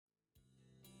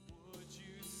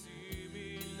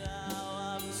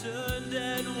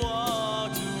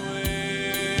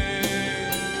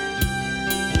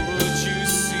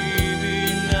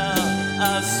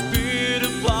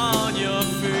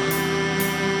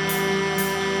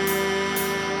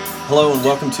Hello and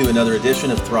welcome to another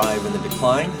edition of Thrive in the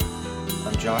Decline.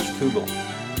 I'm Josh Kugel.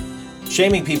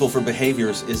 Shaming people for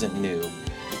behaviors isn't new.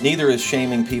 Neither is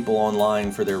shaming people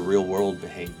online for their real-world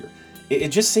behavior. It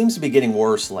just seems to be getting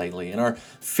worse lately, and our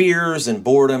fears and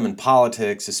boredom and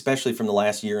politics, especially from the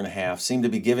last year and a half, seem to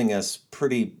be giving us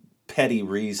pretty petty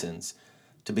reasons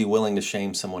to be willing to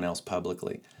shame someone else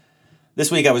publicly. This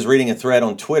week I was reading a thread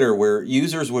on Twitter where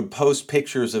users would post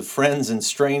pictures of friends and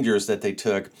strangers that they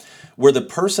took where the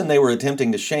person they were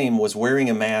attempting to shame was wearing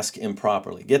a mask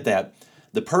improperly. Get that?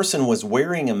 The person was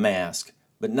wearing a mask,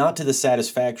 but not to the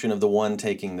satisfaction of the one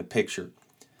taking the picture.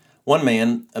 One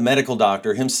man, a medical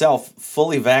doctor, himself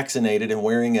fully vaccinated and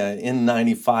wearing an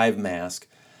N95 mask,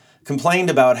 complained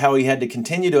about how he had to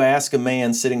continue to ask a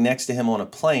man sitting next to him on a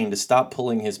plane to stop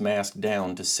pulling his mask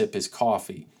down to sip his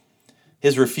coffee.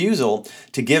 His refusal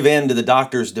to give in to the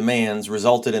doctor's demands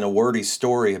resulted in a wordy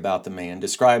story about the man,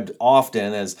 described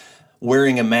often as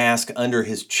wearing a mask under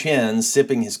his chin,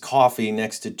 sipping his coffee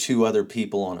next to two other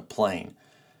people on a plane.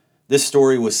 This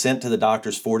story was sent to the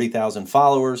doctor's 40,000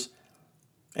 followers,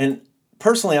 and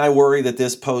personally I worry that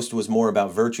this post was more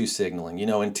about virtue signaling,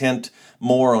 intent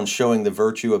more on showing the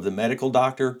virtue of the medical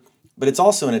doctor, but it's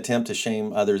also an attempt to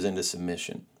shame others into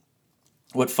submission.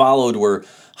 What followed were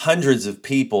hundreds of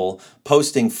people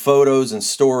posting photos and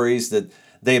stories that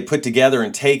they had put together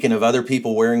and taken of other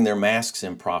people wearing their masks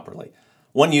improperly.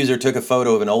 One user took a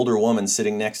photo of an older woman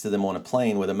sitting next to them on a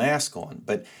plane with a mask on,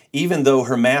 but even though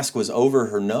her mask was over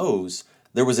her nose,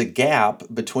 there was a gap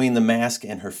between the mask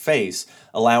and her face,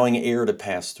 allowing air to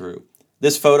pass through.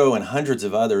 This photo and hundreds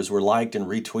of others were liked and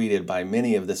retweeted by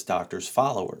many of this doctor's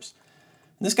followers.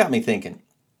 And this got me thinking.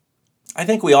 I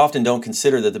think we often don't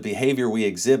consider that the behavior we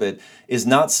exhibit is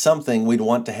not something we'd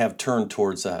want to have turned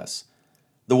towards us.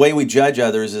 The way we judge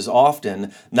others is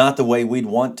often not the way we'd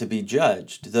want to be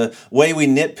judged. The way we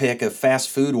nitpick a fast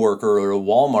food worker or a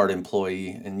Walmart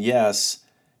employee, and yes,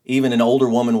 even an older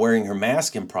woman wearing her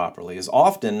mask improperly, is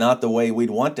often not the way we'd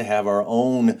want to have our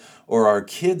own or our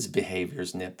kids'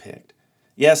 behaviors nitpicked.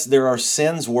 Yes, there are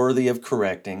sins worthy of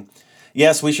correcting.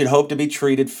 Yes, we should hope to be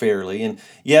treated fairly, and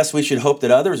yes, we should hope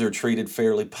that others are treated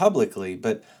fairly publicly,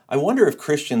 but I wonder if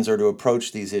Christians are to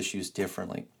approach these issues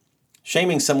differently.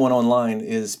 Shaming someone online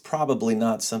is probably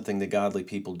not something that godly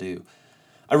people do.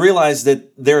 I realize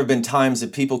that there have been times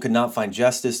that people could not find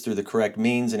justice through the correct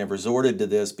means and have resorted to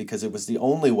this because it was the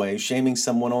only way, shaming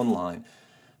someone online,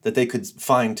 that they could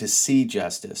find to see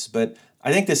justice, but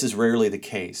I think this is rarely the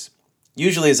case.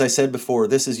 Usually, as I said before,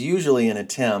 this is usually an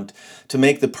attempt to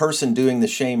make the person doing the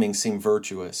shaming seem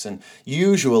virtuous, and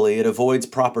usually it avoids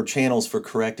proper channels for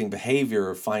correcting behavior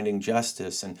or finding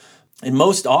justice, and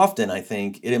most often, I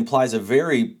think, it implies a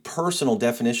very personal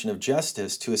definition of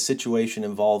justice to a situation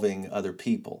involving other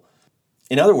people.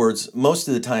 In other words, most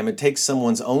of the time it takes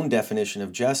someone's own definition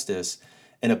of justice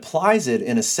and applies it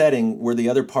in a setting where the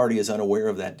other party is unaware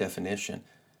of that definition.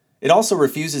 It also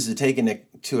refuses to take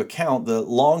into account the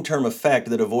long-term effect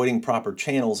that avoiding proper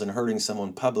channels and hurting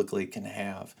someone publicly can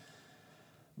have.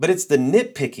 But it's the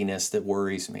nitpickiness that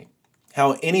worries me.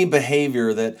 How any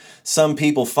behavior that some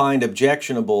people find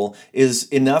objectionable is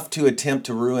enough to attempt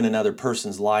to ruin another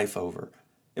person's life over.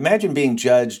 Imagine being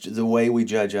judged the way we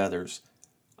judge others.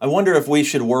 I wonder if we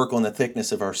should work on the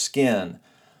thickness of our skin,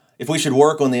 if we should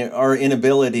work on our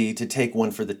inability to take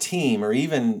one for the team, or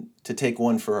even to take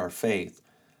one for our faith.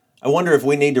 I wonder if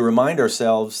we need to remind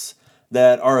ourselves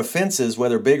that our offenses,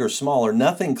 whether big or small, are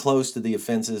nothing close to the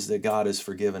offenses that God has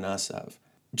forgiven us of.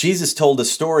 Jesus told a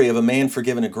story of a man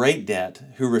forgiven a great debt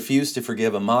who refused to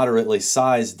forgive a moderately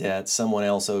sized debt someone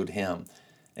else owed him,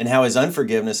 and how his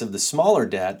unforgiveness of the smaller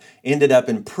debt ended up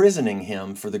imprisoning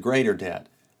him for the greater debt.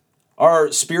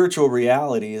 Our spiritual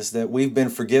reality is that we've been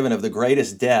forgiven of the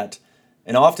greatest debt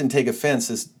and often take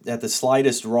offense at the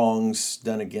slightest wrongs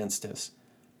done against us.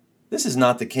 This is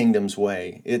not the kingdom's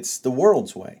way. It's the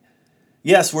world's way.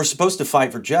 Yes, we're supposed to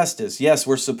fight for justice. Yes,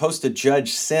 we're supposed to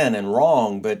judge sin and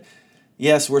wrong, but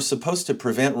yes, we're supposed to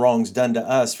prevent wrongs done to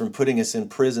us from putting us in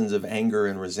prisons of anger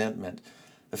and resentment,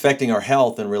 affecting our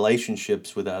health and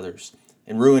relationships with others,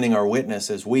 and ruining our witness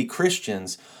as we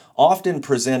Christians often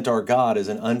present our God as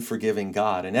an unforgiving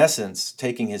God, in essence,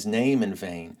 taking his name in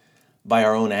vain by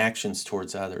our own actions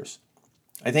towards others.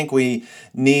 I think we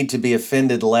need to be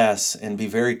offended less and be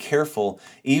very careful,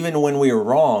 even when we are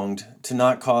wronged, to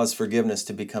not cause forgiveness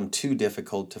to become too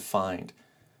difficult to find.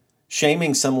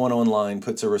 Shaming someone online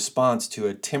puts a response to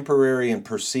a temporary and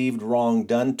perceived wrong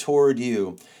done toward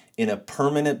you in a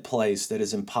permanent place that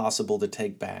is impossible to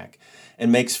take back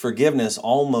and makes forgiveness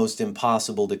almost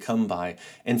impossible to come by.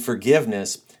 And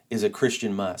forgiveness is a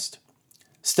Christian must.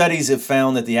 Studies have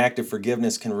found that the act of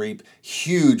forgiveness can reap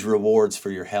huge rewards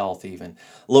for your health, even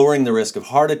lowering the risk of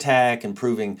heart attack,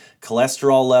 improving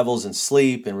cholesterol levels and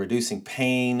sleep, and reducing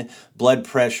pain, blood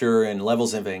pressure, and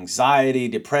levels of anxiety,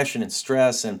 depression, and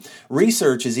stress. And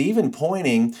research is even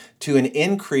pointing to an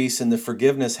increase in the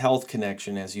forgiveness health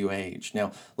connection as you age.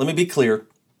 Now, let me be clear.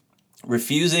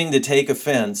 Refusing to take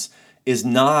offense is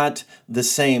not the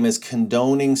same as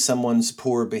condoning someone's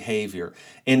poor behavior.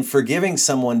 And forgiving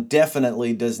someone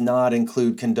definitely does not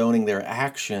include condoning their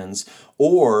actions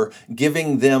or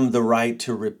giving them the right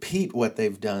to repeat what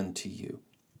they've done to you.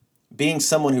 Being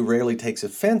someone who rarely takes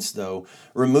offense, though,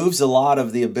 removes a lot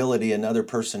of the ability another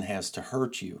person has to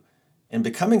hurt you. And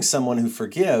becoming someone who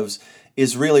forgives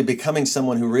is really becoming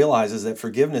someone who realizes that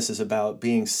forgiveness is about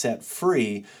being set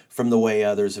free from the way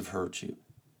others have hurt you.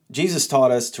 Jesus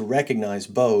taught us to recognize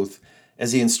both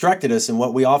as he instructed us in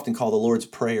what we often call the Lord's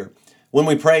Prayer. When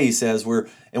we pray, he says, we're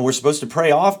supposed to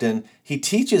pray often. He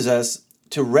teaches us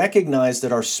to recognize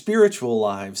that our spiritual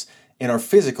lives and our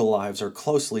physical lives are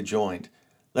closely joined,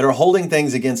 that our holding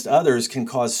things against others can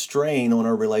cause strain on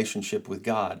our relationship with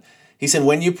God. He said,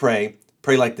 when you pray,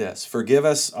 pray like this: forgive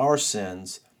us our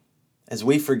sins as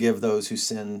we forgive those who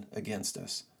sin against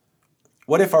us.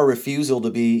 What if our refusal to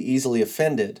be easily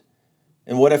offended,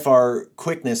 and what if our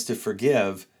quickness to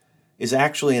forgive is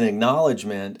actually an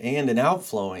acknowledgement and an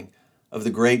outflowing of the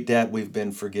great debt we've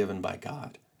been forgiven by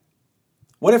God?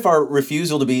 What if our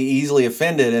refusal to be easily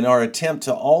offended and our attempt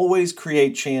to always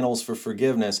create channels for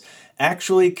forgiveness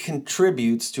actually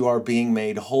contributes to our being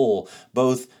made whole,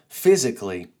 both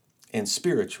physically and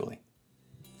spiritually?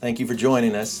 Thank you for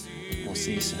joining us. We'll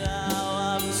see you soon.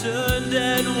 Now I've turned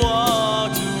and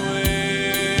walked away.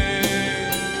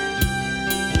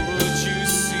 Would you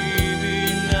see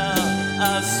me now?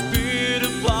 I've